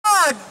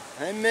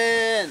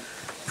Amen.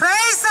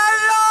 Praise the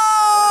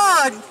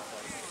Lord.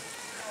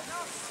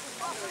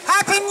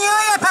 Happy New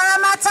Year,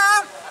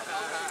 Parramatta.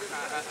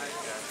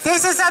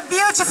 This is a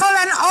beautiful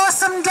and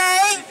awesome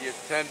day You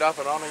turned off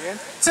and on again?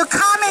 to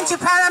come into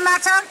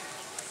Parramatta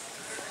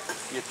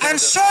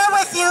and share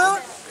with you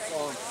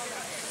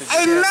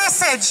a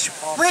message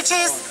which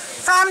is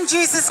from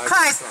Jesus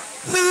Christ.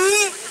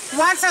 He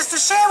wants us to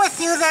share with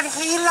you that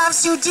He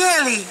loves you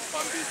dearly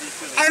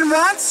and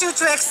wants you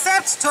to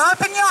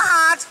open your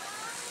heart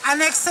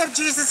and accept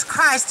Jesus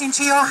Christ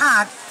into your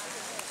heart.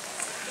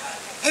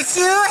 If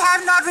you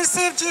have not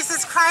received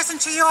Jesus Christ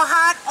into your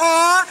heart,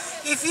 or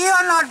if you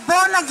are not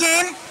born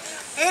again,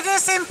 it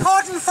is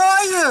important for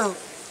you,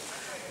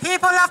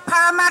 people of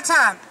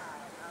Parramatta,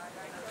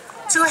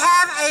 to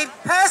have a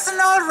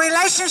personal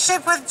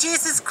relationship with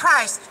Jesus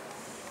Christ.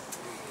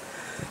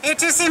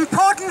 It is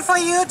important for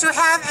you to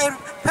have a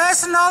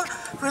personal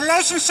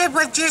relationship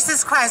with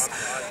Jesus Christ.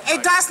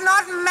 It does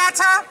not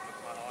matter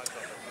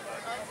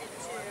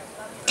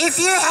if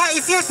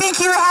you think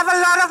you have a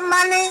lot of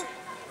money,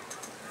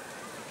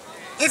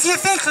 if you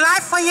think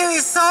life for you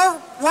is so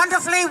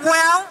wonderfully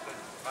well.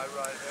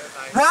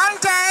 One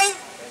day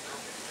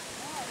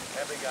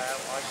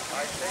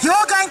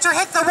you're going to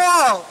hit the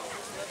wall.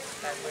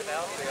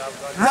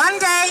 One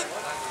day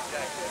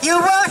you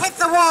will hit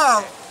the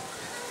wall.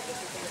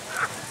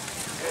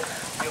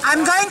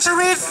 I'm going to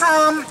read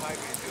from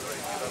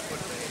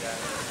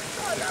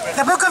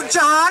the book of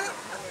John,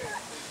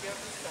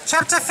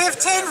 chapter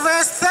 15,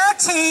 verse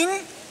 13.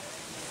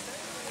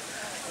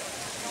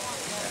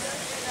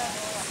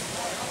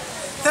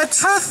 The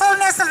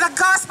truthfulness of the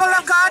gospel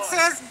of God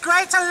says,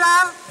 greater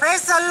love,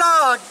 praise the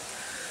Lord,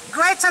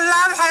 greater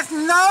love hath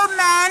no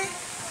man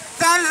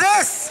than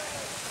this,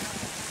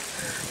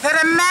 that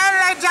a man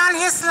lay down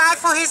his life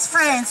for his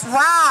friends.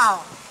 Wow.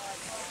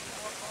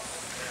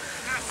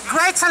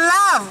 Greater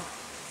love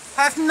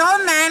hath no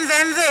man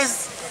than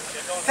this,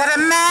 that a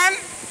man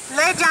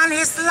lay down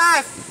his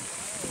life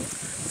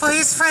for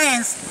his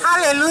friends.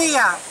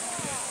 Hallelujah.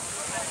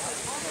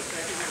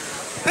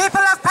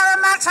 People of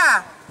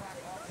Parramatta,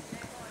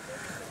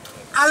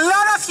 a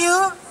lot of you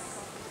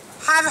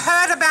have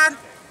heard about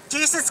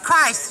Jesus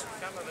Christ.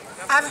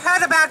 Have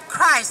heard about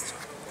Christ.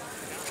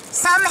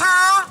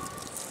 Somehow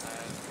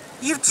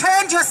you've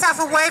turned yourself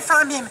away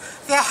from Him.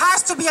 There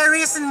has to be a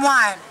reason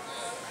why.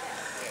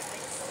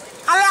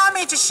 Allow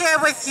me to share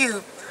with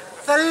you.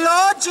 The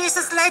Lord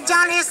Jesus laid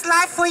down His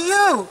life for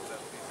you.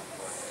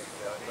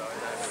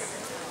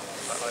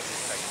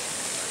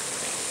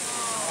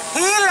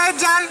 He laid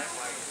down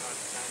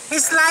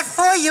His life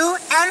for you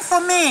and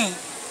for me.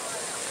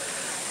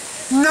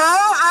 No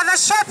other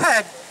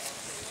shepherd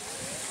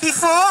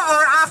before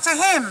or after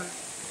Him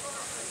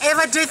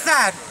ever did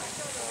that.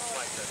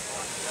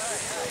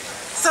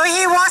 So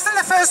He wasn't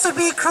the first to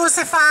be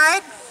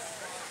crucified,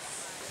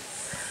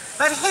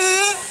 but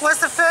He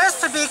was the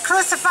first to be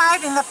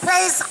crucified in the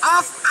place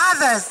of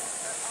others.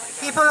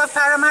 People of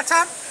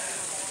Parramatta,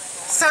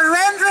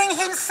 surrendering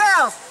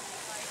Himself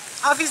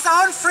of His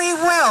own free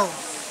will.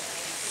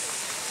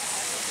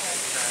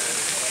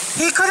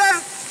 He could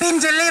have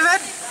been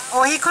delivered,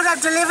 or He could have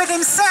delivered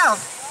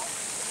Himself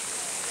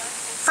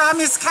from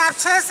His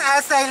captors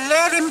as they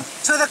led Him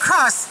to the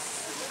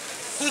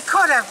cross. He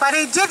could have, but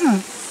He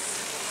didn't.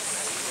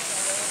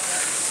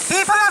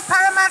 People of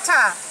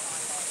Parramatta,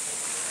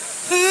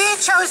 He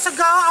chose to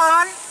go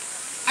on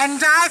and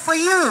die for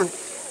you.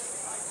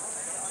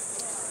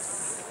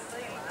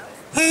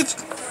 He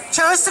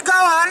chose to go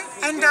on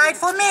and died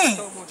for me.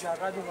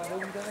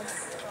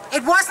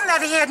 It wasn't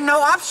that He had no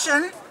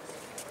option.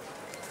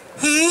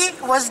 He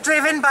was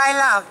driven by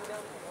love.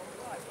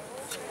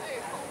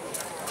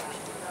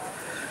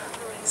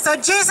 So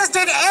Jesus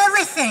did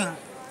everything.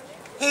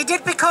 He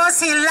did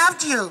because He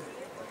loved you.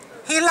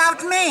 He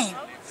loved me.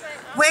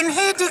 When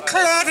He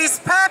declared His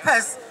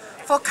purpose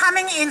for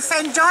coming in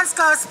St. John's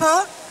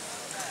Gospel,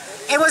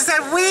 it was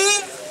that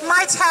we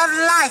might have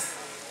life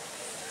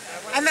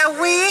and that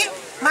we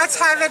might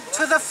have it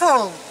to the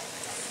full.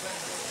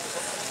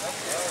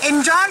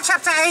 In John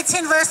chapter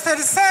 18, verse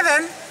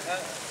 37,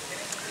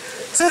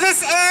 to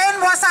this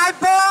end was I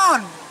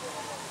born,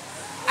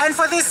 and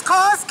for this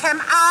cause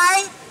came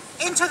I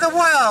into the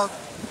world,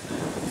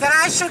 that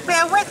I should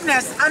bear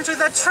witness unto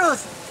the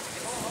truth.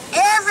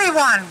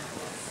 Everyone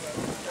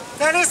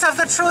that is of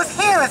the truth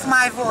heareth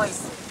my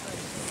voice.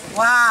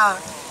 Wow.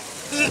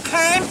 He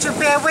came to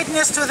bear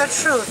witness to the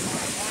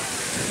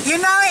truth. You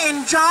know,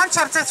 in John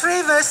chapter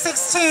 3, verse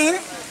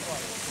 16,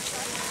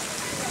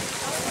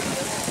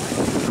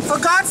 for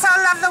God so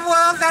loved the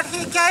world that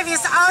He gave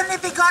His only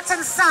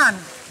begotten Son,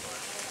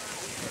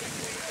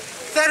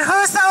 that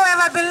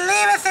whosoever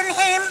believeth in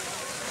Him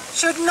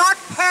should not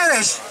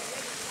perish,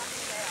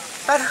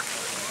 but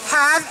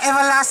have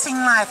everlasting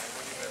life.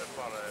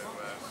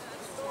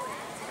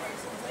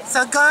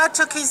 So God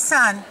took His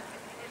Son.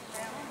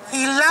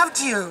 He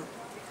loved you.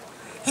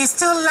 He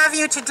still loves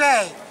you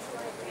today.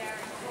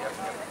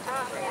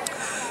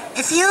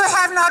 If you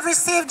have not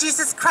received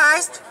Jesus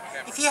Christ,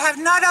 If you have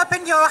not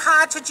opened your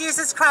heart to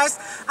Jesus Christ,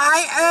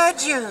 I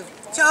urge you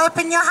to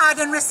open your heart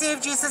and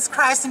receive Jesus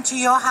Christ into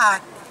your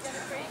heart.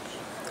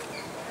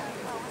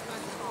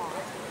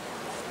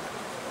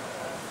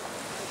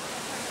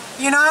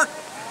 You know,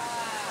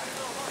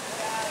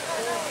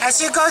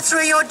 as you go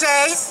through your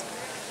days,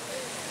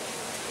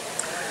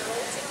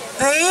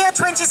 the year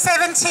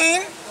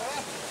 2017,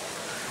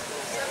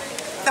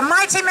 the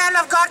mighty man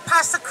of God,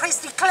 Pastor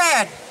Chris,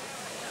 declared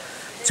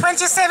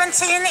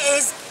 2017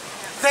 is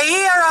the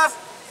year of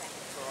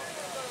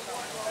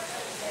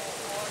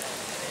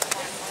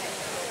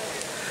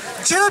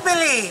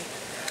Jubilee.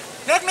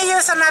 Let me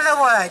use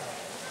another word.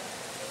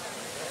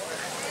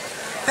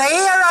 The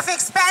year of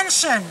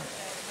expansion.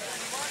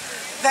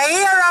 The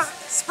year of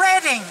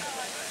spreading.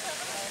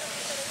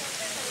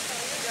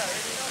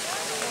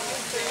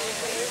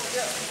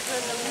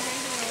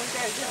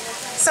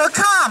 So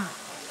come.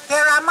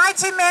 There are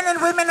mighty men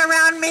and women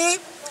around me.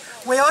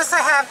 We also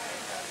have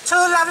two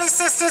lovely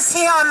sisters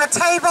here on the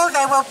table.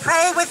 They will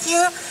pray with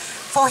you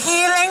for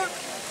healing.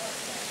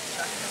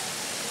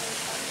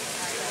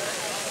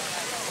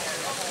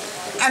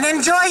 And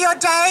enjoy your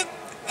day.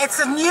 It's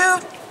a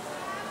new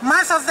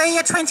month of the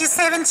year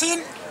 2017.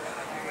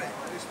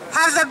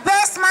 Have the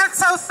best month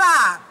so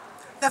far.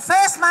 The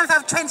first month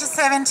of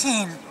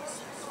 2017.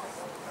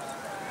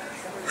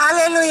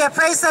 Hallelujah.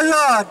 Praise the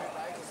Lord.